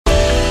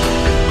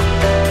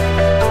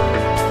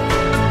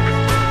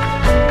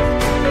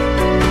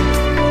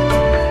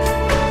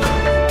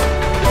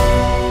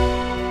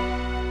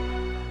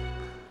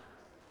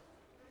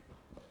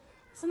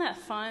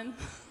fun.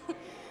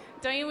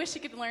 Don't you wish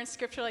you could learn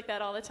scripture like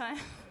that all the time?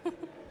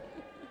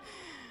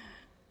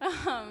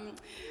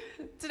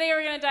 Today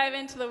we're going to dive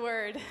into the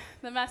word.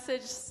 The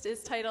message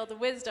is titled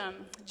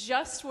Wisdom,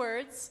 Just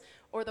Words,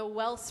 or the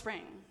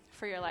Wellspring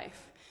for Your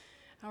Life.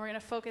 And we're going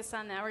to focus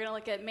on that. We're going to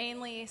look at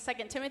mainly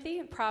 2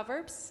 Timothy,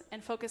 Proverbs,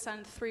 and focus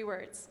on 3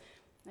 words.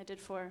 I did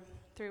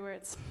 3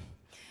 words.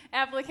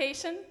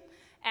 Application,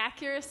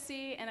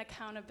 accuracy, and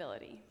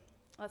accountability.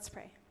 Let's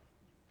pray.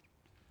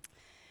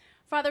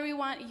 Father, we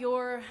want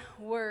your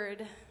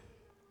word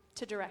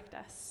to direct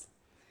us.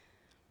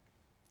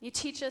 You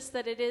teach us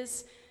that it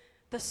is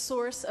the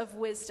source of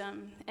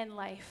wisdom and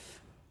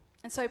life.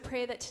 And so I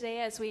pray that today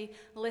as we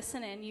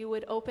listen in, you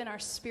would open our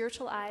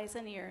spiritual eyes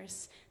and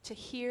ears to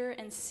hear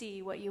and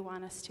see what you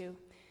want us to.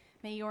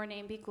 May your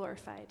name be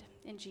glorified.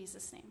 In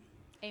Jesus' name,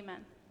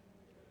 amen.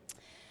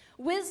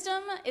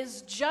 Wisdom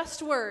is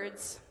just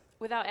words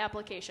without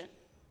application.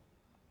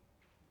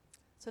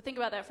 So think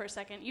about that for a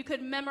second. You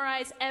could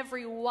memorize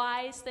every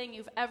wise thing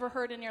you've ever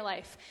heard in your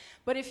life,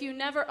 but if you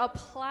never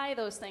apply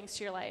those things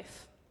to your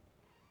life,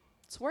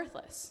 it's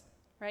worthless,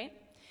 right?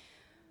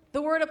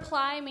 The word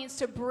apply means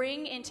to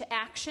bring into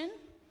action,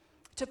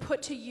 to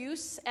put to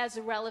use as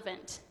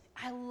relevant.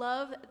 I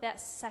love that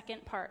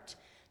second part,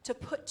 to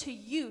put to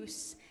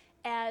use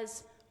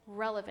as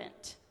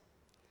relevant.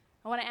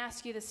 I want to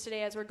ask you this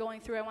today as we're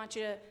going through. I want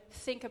you to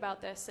think about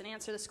this and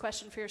answer this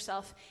question for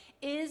yourself.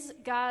 Is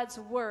God's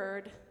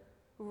word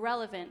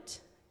relevant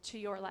to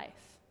your life?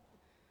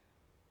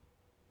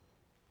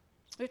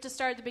 We have to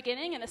start at the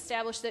beginning and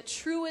establish that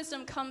true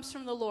wisdom comes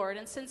from the Lord.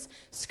 And since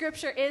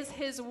Scripture is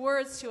his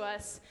words to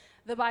us,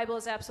 the Bible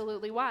is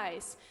absolutely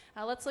wise.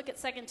 Let's look at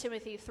 2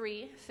 Timothy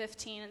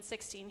 3:15 and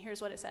 16.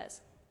 Here's what it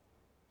says.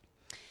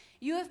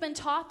 You have been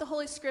taught the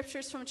Holy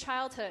Scriptures from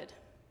childhood,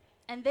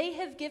 and they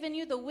have given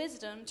you the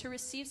wisdom to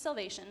receive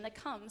salvation that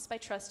comes by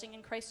trusting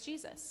in Christ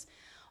Jesus.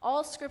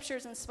 All Scripture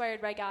is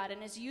inspired by God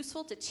and is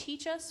useful to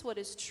teach us what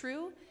is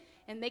true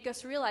and make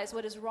us realize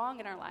what is wrong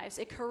in our lives.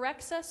 It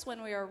corrects us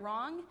when we are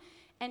wrong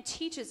and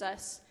teaches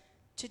us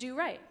to do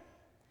right.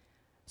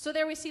 So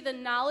there we see the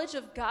knowledge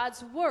of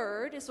God's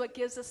word is what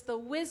gives us the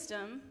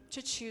wisdom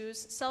to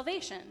choose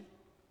salvation.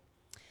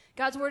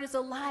 God's word is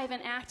alive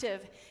and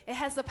active. It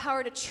has the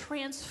power to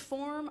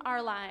transform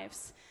our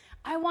lives.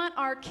 I want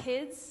our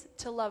kids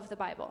to love the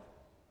Bible.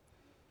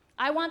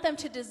 I want them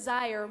to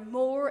desire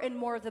more and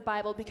more of the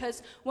Bible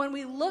because when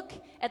we look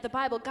at the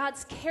Bible,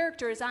 God's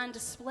character is on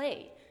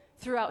display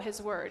throughout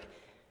his word.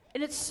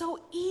 And it's so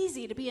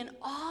easy to be in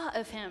awe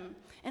of him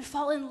and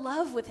fall in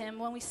love with him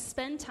when we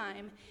spend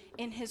time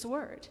in his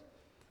word.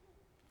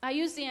 I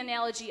use the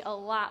analogy a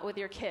lot with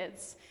your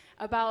kids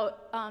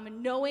about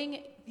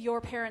knowing your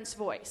parents'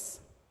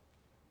 voice.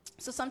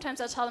 So sometimes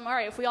I'll tell them, all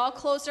right, if we all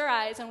closed our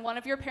eyes and one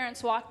of your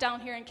parents walked down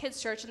here in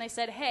kids' church and they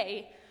said,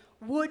 hey,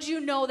 would you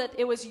know that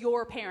it was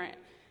your parent?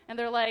 And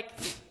they're like,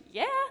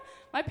 yeah,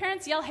 my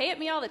parents yell hey at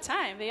me all the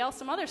time. They yell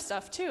some other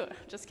stuff too.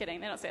 Just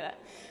kidding, they don't say that.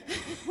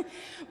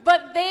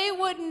 But they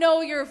would know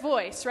your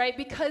voice, right?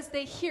 Because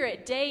they hear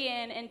it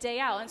day in and day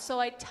out. And so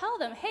I tell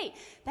them, hey,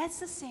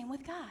 that's the same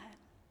with God.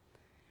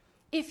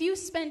 If you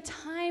spend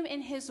time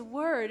in his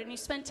word and you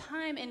spend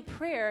time in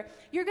prayer,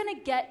 you're going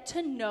to get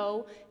to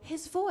know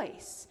his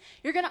voice.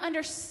 You're going to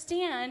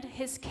understand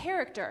his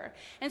character.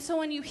 And so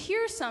when you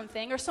hear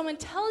something or someone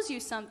tells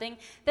you something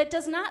that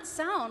does not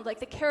sound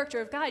like the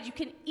character of God, you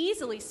can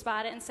easily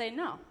spot it and say,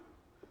 no,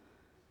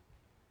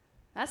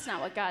 that's not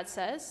what God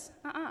says.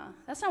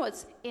 That's not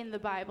what's in the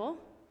Bible.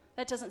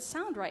 That doesn't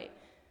sound right.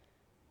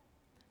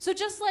 So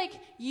just like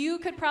you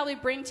could probably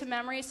bring to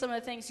memory some of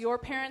the things your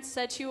parents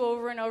said to you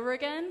over and over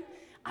again,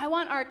 I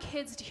want our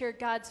kids to hear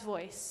God's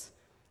voice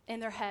in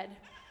their head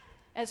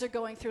as they're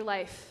going through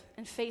life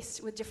and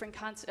faced with different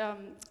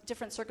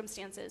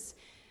circumstances.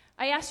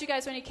 I asked you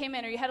guys when you came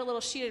in, or you had a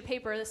little sheet of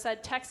paper that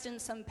said text in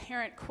some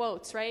parent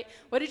quotes, right?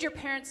 What did your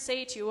parents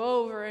say to you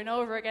over and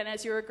over again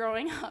as you were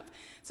growing up?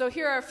 So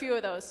here are a few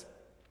of those.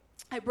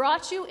 I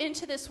brought you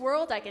into this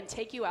world, I can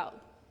take you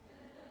out.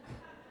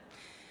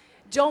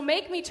 Don't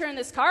make me turn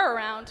this car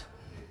around.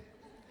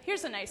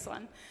 Here's a nice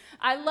one.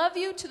 I love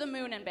you to the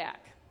moon and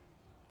back.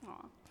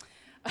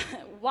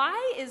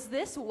 Why is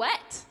this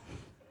wet?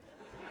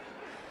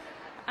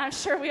 I'm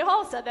sure we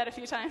all said that a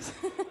few times.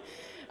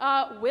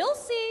 We'll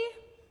see.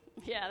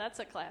 Yeah, that's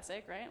a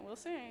classic, right? We'll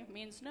see.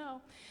 Means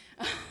no.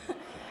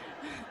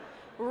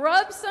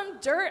 Rub some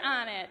dirt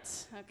on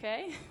it,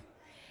 okay?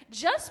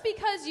 Just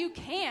because you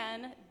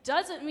can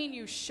doesn't mean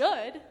you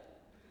should.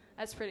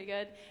 That's pretty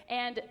good.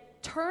 And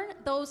turn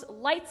those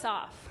lights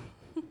off.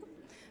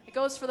 It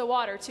goes for the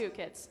water too,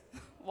 kids.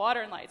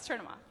 Water and lights, turn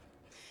them off.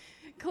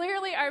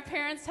 Clearly, our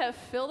parents have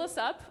filled us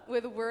up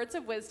with words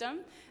of wisdom.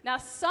 Now,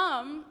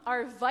 some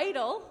are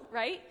vital,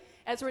 right?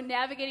 As we're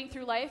navigating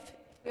through life,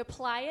 we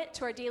apply it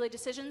to our daily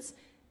decisions.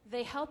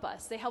 They help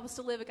us. They help us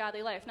to live a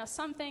godly life. Now,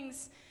 some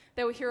things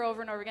that we hear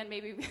over and over again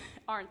maybe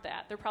aren't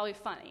that. They're probably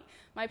funny.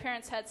 My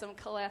parents had some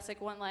classic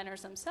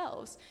one-liners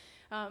themselves.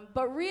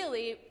 But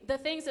really, the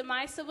things that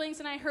my siblings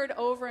and I heard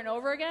over and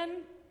over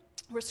again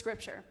were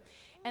Scripture.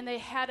 and they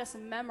had us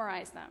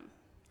memorize them,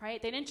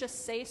 right? They didn't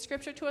just say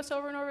scripture to us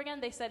over and over again.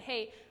 They said,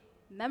 hey,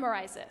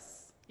 memorize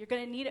this. You're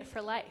going to need it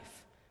for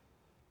life.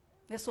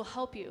 This will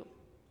help you.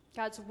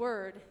 God's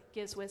word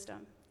gives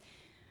wisdom.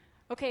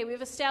 Okay,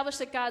 we've established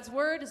that God's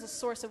word is a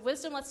source of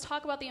wisdom. Let's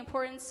talk about the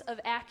importance of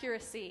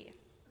accuracy.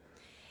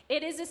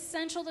 It is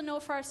essential to know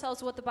for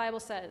ourselves what the Bible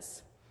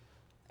says.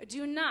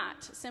 Do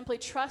not simply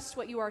trust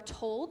what you are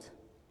told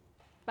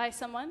by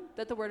someone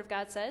that the word of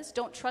God says.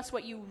 Don't trust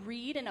what you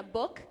read in a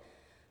book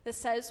that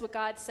says what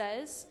God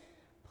says.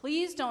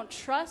 Please don't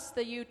trust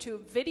the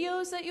YouTube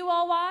videos that you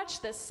all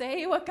watch that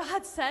say what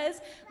God says.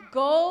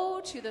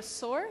 Go to the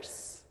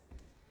source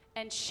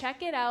and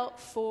check it out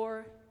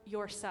for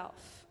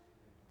yourself.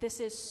 This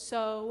is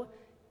so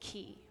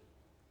key.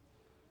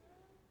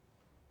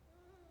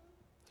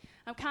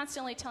 I'm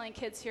constantly telling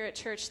kids here at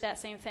church that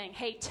same thing.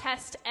 Hey,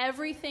 test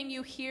everything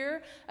you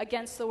hear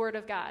against the Word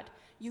of God.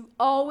 You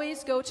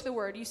always go to the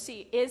Word. You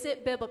see, is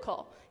it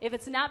biblical? If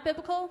it's not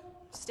biblical,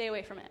 stay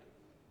away from it,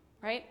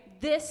 right?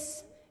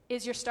 This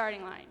is your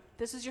starting line.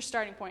 This is your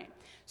starting point.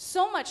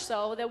 So much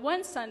so that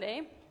one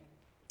Sunday,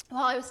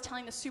 while I was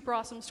telling the super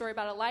awesome story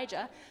about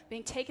Elijah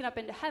being taken up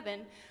into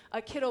heaven,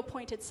 a kiddo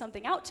pointed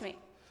something out to me.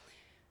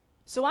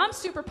 So I'm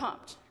super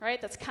pumped,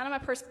 right? That's kind of my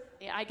personality.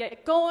 I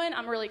get going.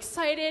 I'm really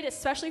excited,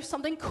 especially if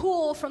something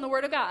cool from the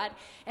Word of God.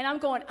 And I'm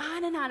going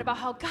on and on about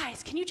how,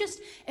 guys, can you just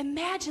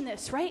imagine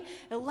this, right?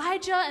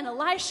 Elijah and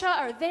Elisha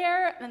are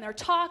there, and they're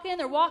talking,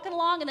 they're walking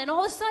along, and then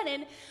all of a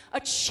sudden, a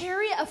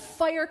chariot of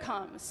fire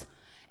comes,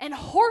 and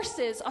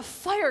horses of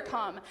fire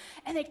come,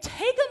 and they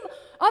take them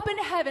up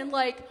into heaven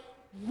like,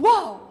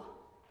 whoa,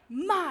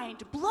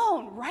 mind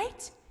blown,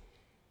 right?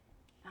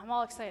 And I'm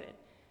all excited.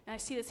 And I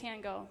see this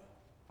hand go.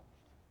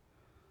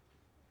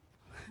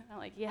 I'm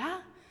like,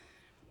 yeah?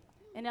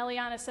 And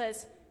Eliana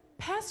says,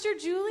 Pastor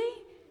Julie,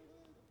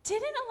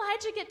 didn't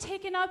Elijah get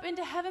taken up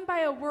into heaven by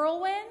a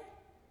whirlwind?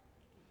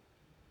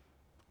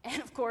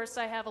 And of course,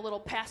 I have a little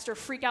pastor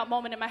freak out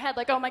moment in my head,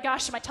 like, oh my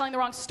gosh, am I telling the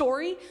wrong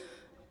story?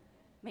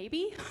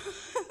 Maybe.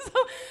 So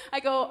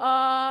I go,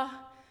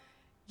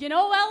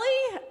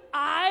 Ellie,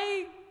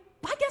 I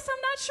guess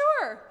I'm not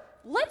sure.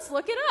 Let's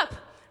look it up,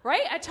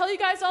 right? I tell you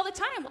guys all the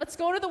time, let's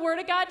go to the Word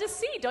of God to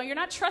see. You're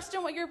not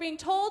trusting what you're being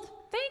told?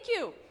 Thank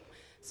you.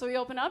 So we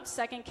open up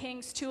 2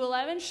 Kings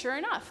 2:11. Sure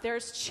enough,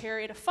 there's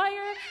chariot of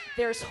fire.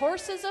 There's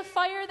horses of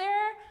fire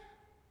there.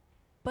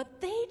 But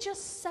they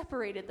just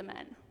separated the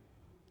men.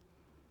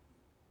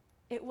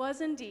 It was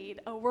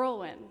indeed a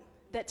whirlwind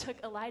that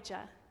took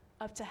Elijah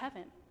up to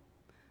heaven.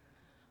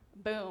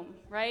 Boom,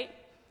 right?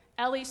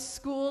 Ellie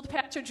schooled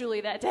Pastor Julie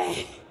that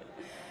day.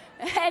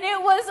 And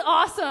it was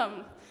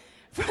awesome.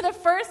 For the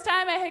first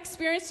time, I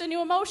experienced a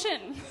new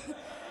emotion.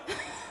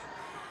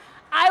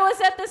 I was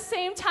at the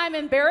same time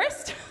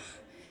embarrassed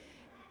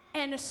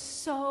and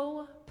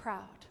so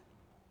proud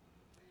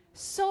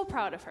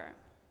of her,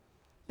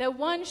 that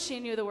one, she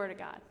knew the Word of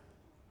God,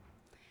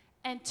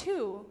 and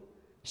two,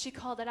 she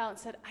called it out and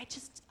said,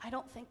 I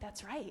don't think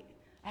that's right.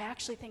 I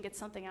actually think it's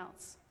something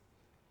else.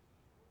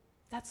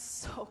 That's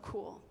so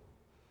cool.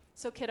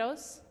 So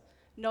kiddos,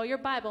 know your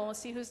Bible, and we'll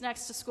see who's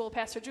next to school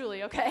Pastor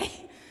Julie, okay?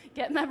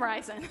 Get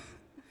memorizing.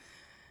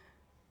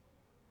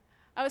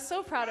 I was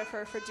so proud of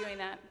her for doing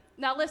that.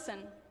 Now listen,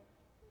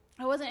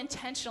 I wasn't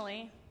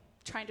intentionally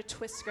trying to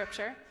twist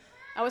scripture.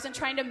 I wasn't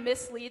trying to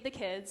mislead the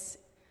kids.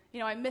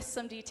 I missed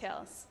some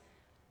details.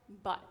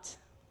 But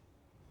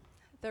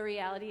the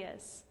reality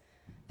is,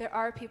 there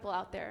are people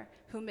out there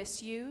who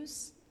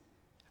misuse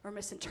or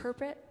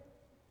misinterpret,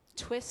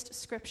 twist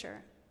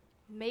scripture.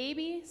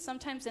 Maybe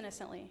sometimes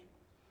innocently,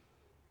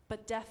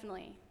 but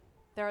definitely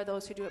there are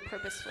those who do it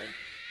purposefully.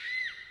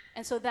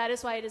 And so that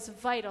is why it is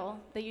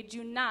vital that you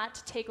do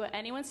not take what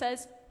anyone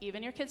says,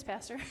 even your kids'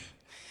 pastor.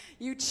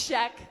 You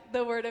check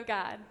the Word of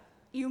God.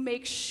 You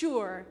make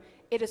sure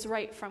it is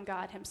right from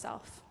God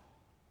himself.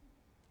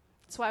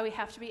 That's why we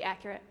have to be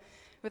accurate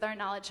with our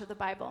knowledge of the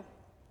Bible.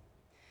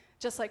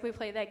 Just like we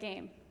play that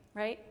game,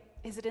 right?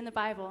 Is it in the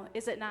Bible?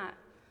 Is it not?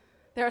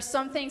 There are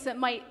some things that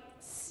might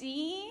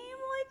seem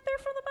like they're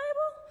from the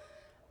Bible,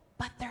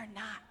 but they're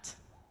not.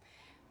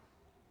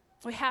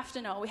 We have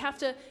to know. We have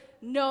to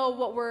know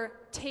what we're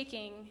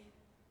taking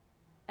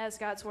as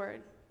God's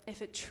Word,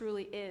 if it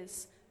truly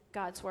is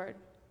God's Word.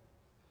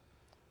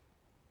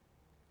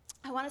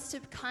 I want us to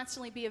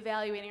constantly be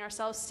evaluating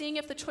ourselves, seeing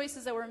if the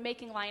choices that we're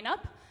making line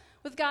up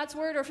with God's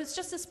Word, or if it's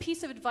just this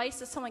piece of advice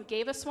that someone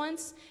gave us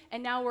once,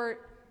 and now we're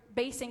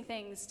basing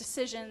things,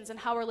 decisions, and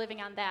how we're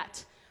living on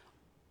that,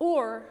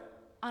 or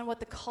on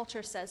what the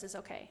culture says is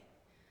okay.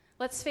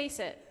 Let's face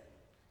it,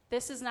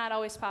 this is not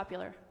always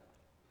popular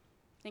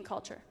in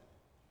culture,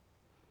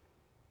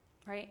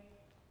 right?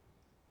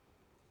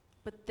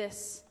 But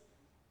this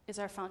is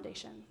our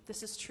foundation.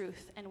 This is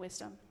truth and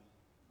wisdom.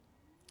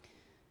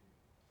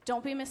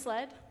 Don't be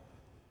misled.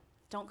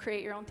 Don't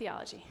create your own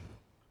theology.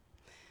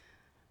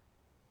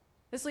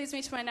 This leads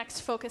me to my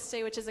next focus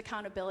today, which is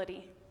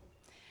accountability.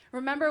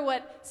 Remember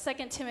what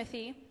 2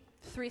 Timothy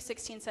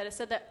 3:16 said. It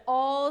said that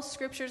all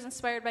Scripture is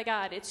inspired by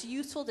God. It's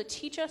useful to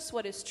teach us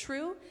what is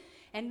true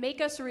and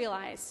make us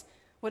realize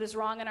what is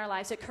wrong in our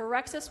lives. It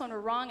corrects us when we're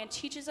wrong and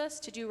teaches us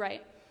to do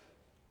right.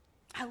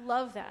 I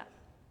love that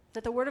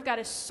the Word of God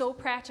is so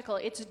practical.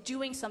 It's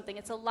doing something.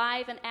 It's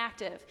alive and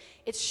active.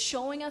 It's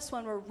showing us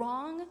when we're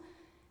wrong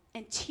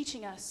and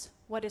teaching us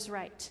what is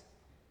right.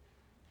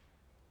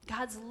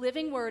 God's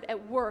living Word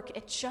at work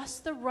at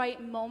just the right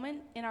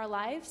moment in our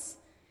lives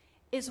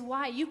is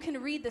why you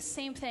can read the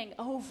same thing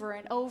over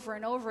and over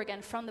and over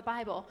again from the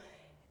Bible,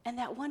 and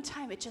that one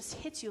time it just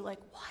hits you like,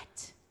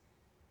 what?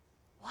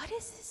 What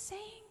is this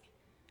saying?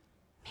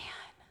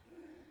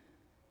 Man,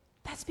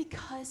 that's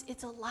because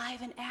it's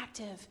alive and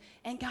active,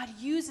 and God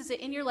uses it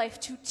in your life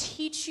to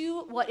teach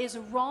you what is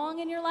wrong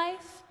in your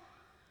life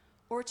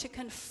or to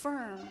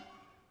confirm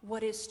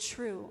what is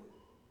true.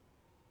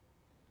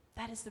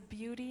 That is the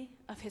beauty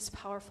of his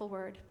powerful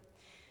word.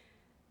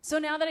 So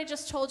now that I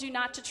just told you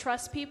not to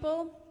trust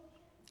people,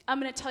 I'm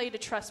going to tell you to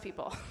trust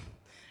people,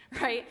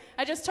 right?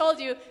 I just told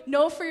you,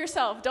 know for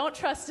yourself, don't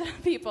trust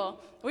people,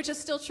 which is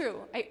still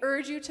true. I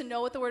urge you to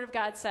know what the Word of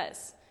God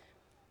says.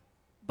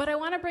 But I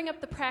want to bring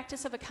up the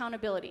practice of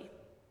accountability.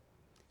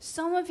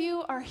 Some of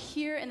you are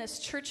here in this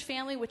church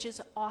family, which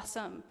is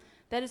awesome.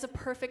 That is a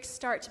perfect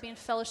start to be in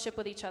fellowship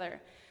with each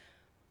other.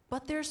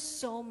 But there's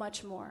so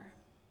much more.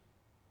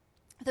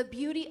 The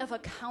beauty of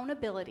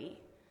accountability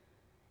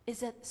is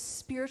that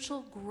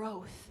spiritual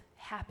growth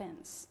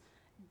happens.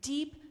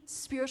 Deep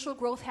spiritual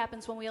growth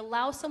happens when we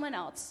allow someone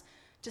else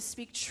to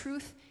speak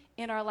truth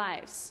in our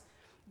lives.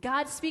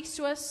 God speaks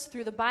to us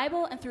through the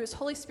Bible and through his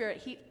Holy Spirit.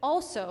 He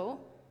also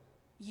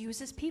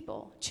uses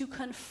people to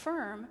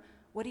confirm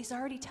what he's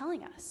already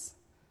telling us.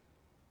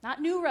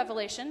 Not new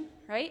revelation,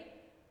 right?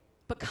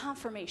 But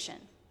confirmation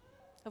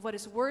of what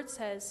his word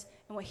says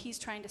and what he's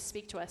trying to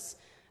speak to us.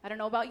 I don't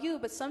know about you,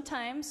 but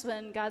sometimes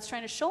when God's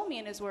trying to show me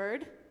in his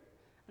word,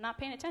 I'm not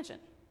paying attention.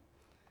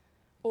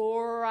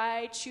 Or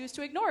I choose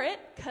to ignore it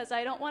because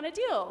I don't want to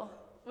deal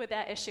with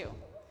that issue.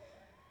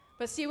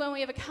 But see, when we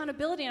have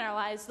accountability in our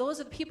lives, those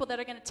are the people that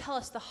are going to tell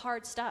us the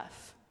hard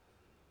stuff,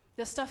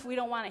 the stuff we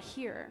don't want to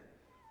hear,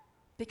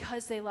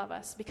 because they love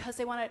us, because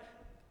they want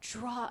to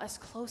draw us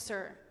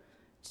closer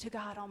to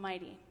God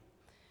Almighty.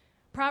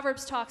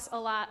 Proverbs talks a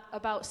lot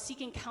about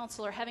seeking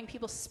counsel or having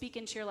people speak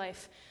into your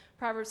life.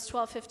 Proverbs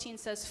 12:15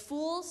 says,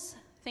 "Fools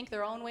think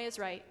their own way is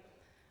right,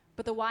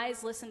 but the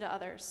wise listen to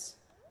others."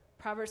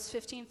 Proverbs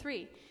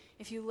 15:3,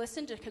 "If you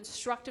listen to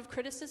constructive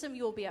criticism,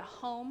 you will be at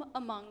home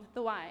among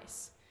the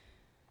wise."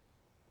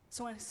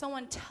 So when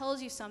someone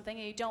tells you something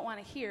and you don't want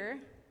to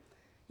hear,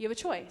 you have a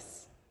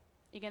choice.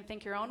 You can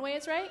think your own way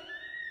is right,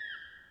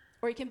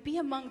 or you can be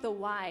among the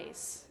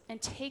wise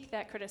and take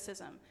that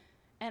criticism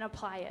and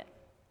apply it.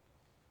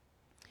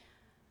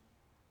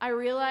 I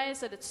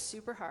realize that it's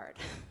super hard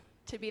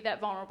to be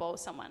that vulnerable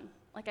with someone.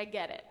 Like, I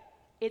get it.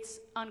 It's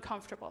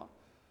uncomfortable.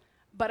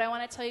 But I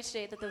want to tell you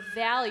today that the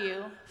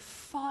value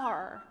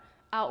far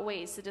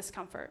outweighs the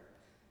discomfort.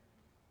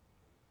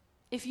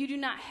 If you do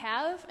not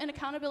have an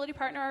accountability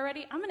partner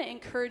already, I'm going to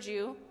encourage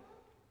you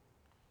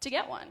to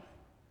get one.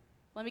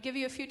 Let me give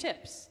you a few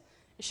tips.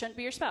 It shouldn't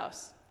be your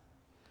spouse.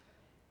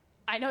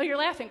 I know you're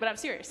laughing, but I'm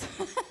serious.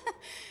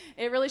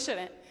 It really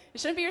shouldn't.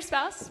 It shouldn't be your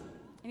spouse.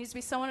 It needs to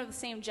be someone of the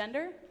same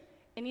gender.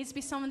 It needs to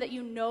be someone that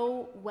you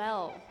know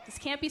well. This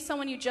can't be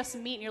someone you just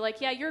meet and you're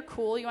like, yeah, you're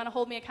cool. You want to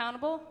hold me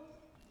accountable?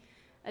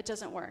 It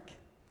doesn't work.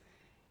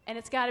 And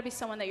it's got to be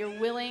someone that you're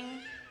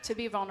willing to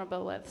be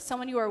vulnerable with,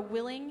 someone you are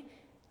willing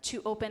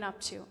to open up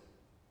to.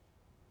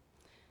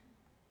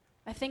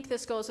 I think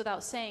this goes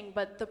without saying,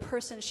 but the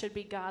person should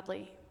be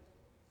godly.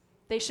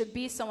 They should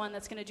be someone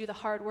that's going to do the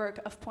hard work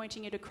of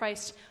pointing you to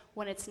Christ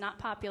when it's not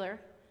popular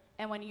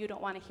and when you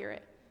don't want to hear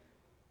it.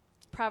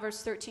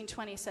 Proverbs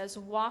 13:20 says,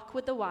 "Walk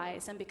with the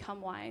wise and become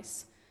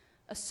wise.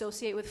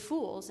 Associate with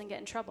fools and get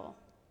in trouble."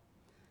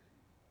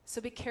 So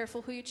be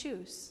careful who you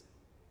choose.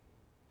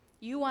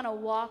 You want to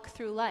walk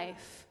through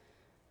life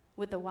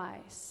with the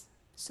wise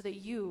so that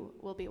you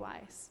will be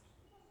wise.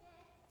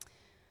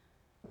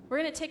 We're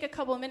going to take a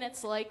couple of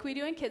minutes, like we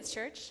do in kids'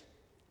 church,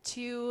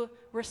 to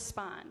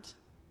respond.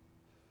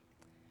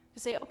 To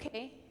say,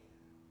 okay,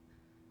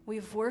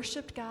 we've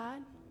worshiped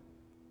God.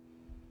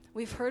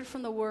 We've heard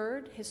from the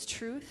Word, his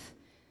truth.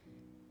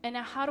 And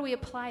now how do we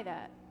apply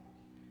that?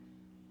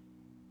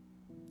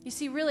 You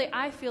see, really,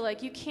 I feel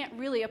like you can't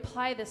really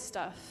apply this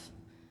stuff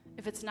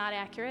if it's not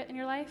accurate in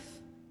your life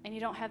and you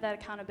don't have that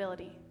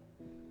accountability.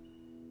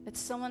 It's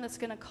someone that's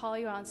going to call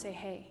you out and say,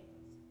 hey,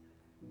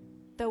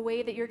 the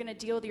way that you're going to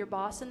deal with your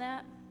boss in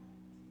that,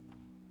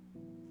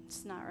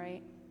 it's not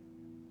right.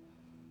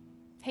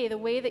 Hey, the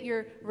way that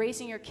you're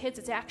raising your kids,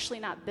 it's actually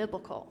not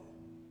biblical.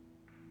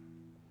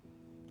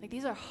 Like,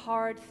 these are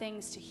hard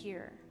things to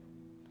hear,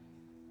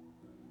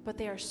 but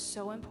they are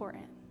so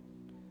important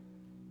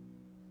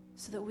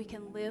so that we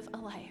can live a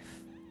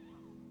life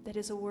that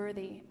is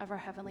worthy of our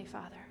Heavenly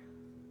Father.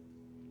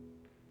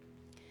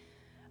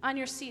 On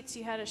your seats,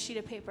 you had a sheet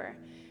of paper.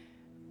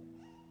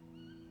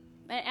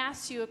 And it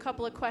asks you a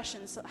couple of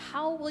questions.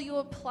 How will you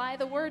apply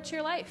the Word to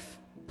your life?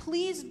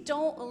 Please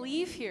don't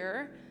leave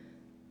here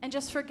and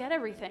just forget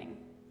everything,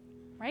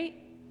 right?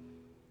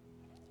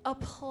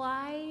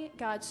 Apply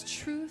God's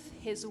truth,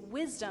 his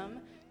wisdom,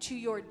 to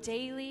your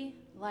daily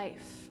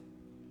life.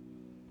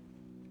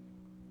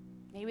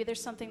 Maybe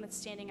there's something that's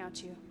standing out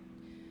to you.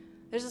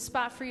 There's a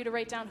spot for you to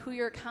write down who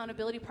your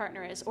accountability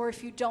partner is, or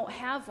if you don't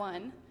have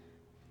one,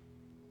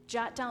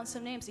 jot down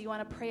some names that you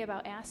want to pray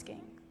about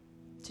asking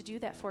to do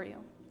that for you,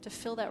 to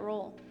fill that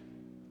role.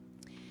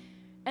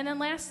 And then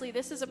lastly,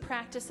 this is a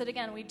practice that,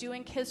 again, we do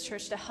in Kids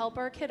Church to help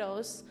our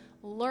kiddos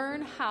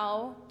learn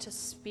how to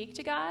speak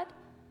to God,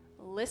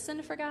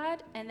 listen for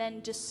God, and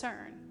then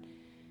discern.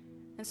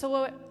 And so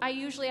what I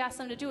usually ask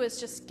them to do is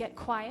just get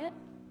quiet,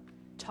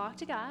 talk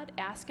to God,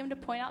 ask him to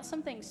point out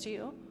some things to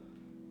you,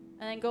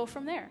 and then go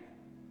from there,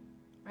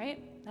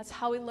 right? That's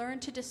how we learn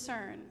to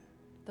discern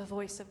the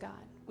voice of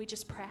God. We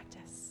just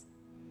practice.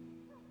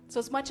 So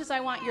as much as I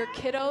want your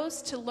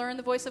kiddos to learn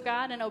the voice of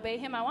God and obey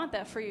him, I want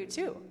that for you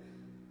too.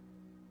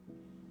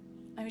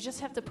 And we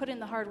just have to put in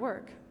the hard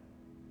work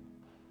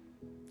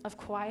of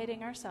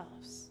quieting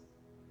ourselves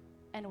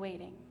and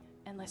waiting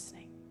and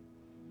listening.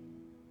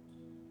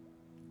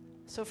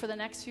 So for the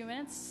next few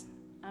minutes,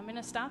 I'm going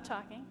to stop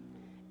talking,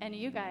 and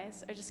you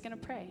guys are just going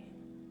to pray.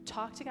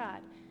 Talk to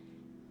God.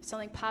 If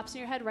something pops in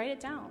your head, write it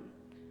down,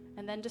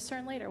 and then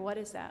discern later, what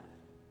is that?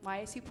 Why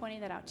is he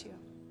pointing that out to you?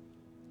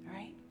 All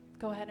right?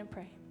 Go ahead and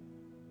pray.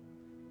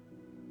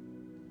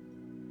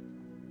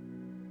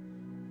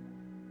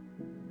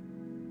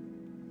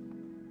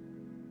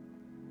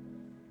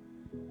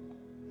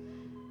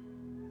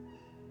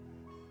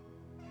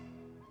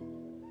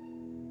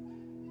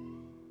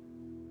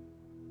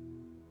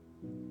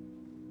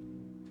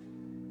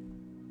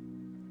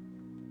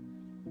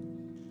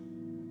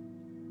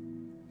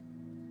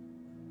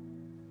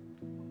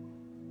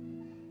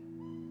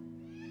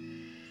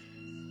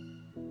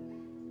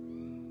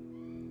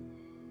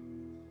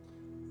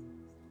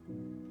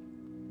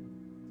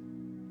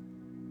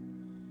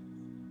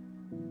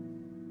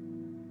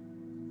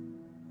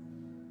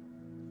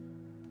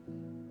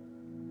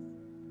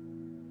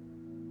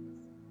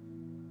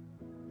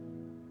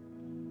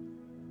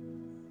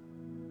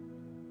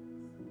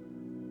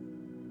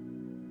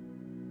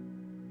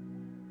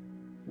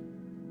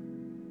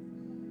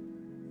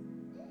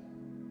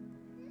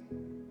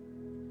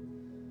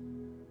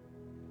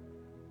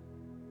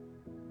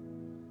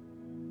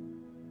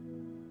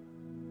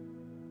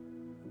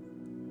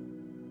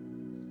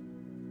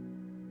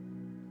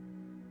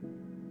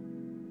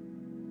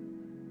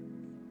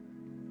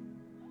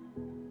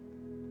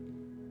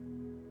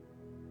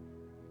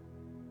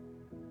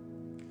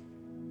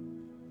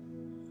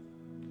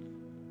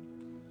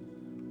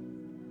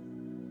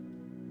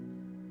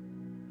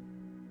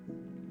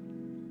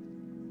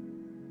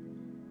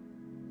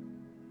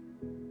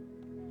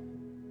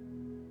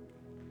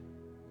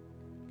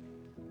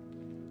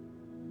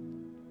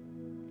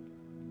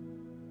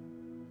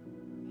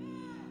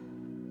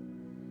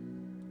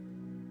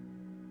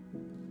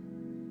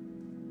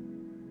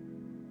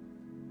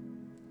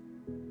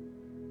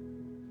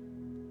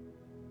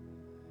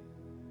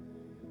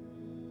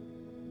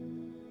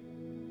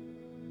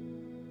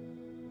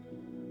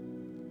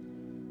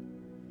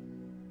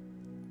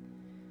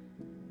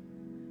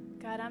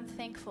 God, I'm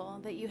thankful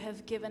that you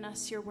have given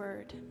us your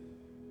word,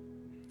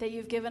 that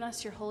you've given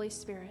us your Holy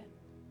Spirit.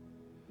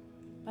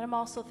 But I'm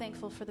also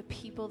thankful for the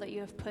people that you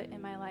have put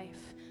in my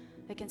life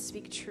that can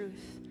speak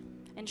truth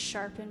and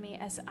sharpen me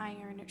as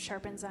iron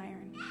sharpens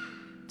iron.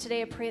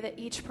 Today I pray that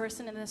each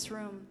person in this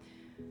room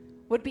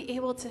would be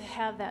able to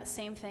have that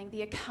same thing,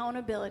 the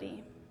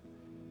accountability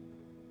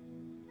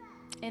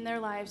in their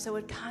lives that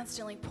would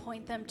constantly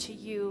point them to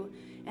you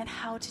and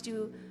how to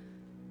do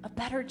a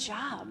better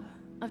job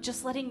of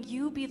just letting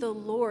you be the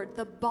Lord,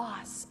 the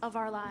boss of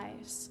our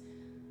lives.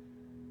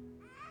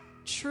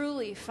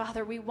 Truly,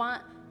 Father, we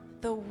want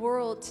the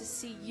world to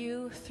see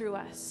you through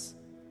us.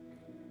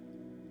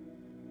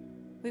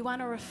 We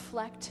want to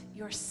reflect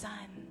your Son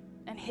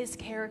and his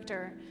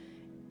character.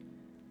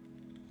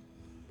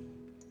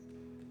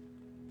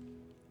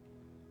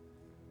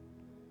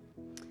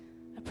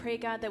 I pray,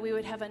 God, that we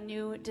would have a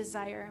new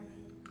desire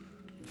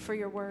for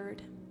your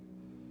word,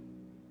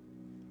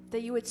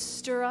 that you would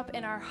stir up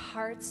in our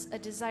hearts a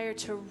desire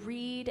to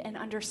read and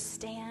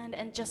understand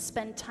and just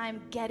spend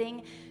time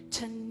getting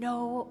to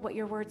know what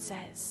your word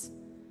says,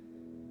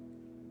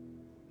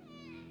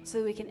 so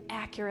that we can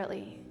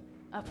accurately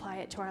apply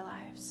it to our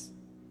lives.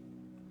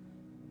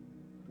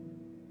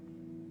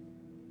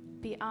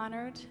 Be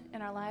honored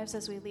in our lives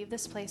as we leave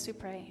this place, we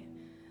pray.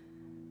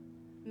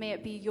 May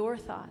it be your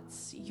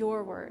thoughts,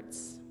 your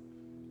words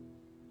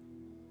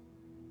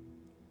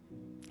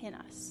in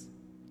us.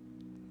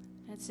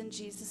 And it's in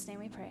Jesus' name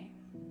we pray.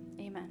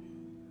 Amen.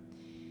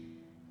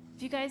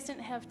 If you guys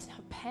didn't have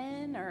a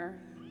pen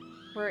or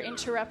were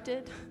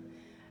interrupted,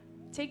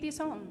 take these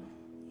home.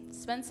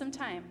 Spend some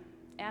time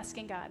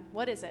asking God,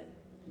 what is it?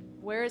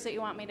 Where is it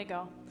you want me to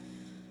go?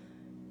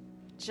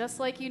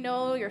 Just like you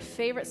know your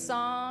favorite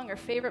song or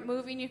favorite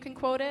movie and you can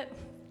quote it,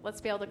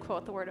 let's be able to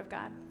quote the Word of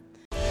God.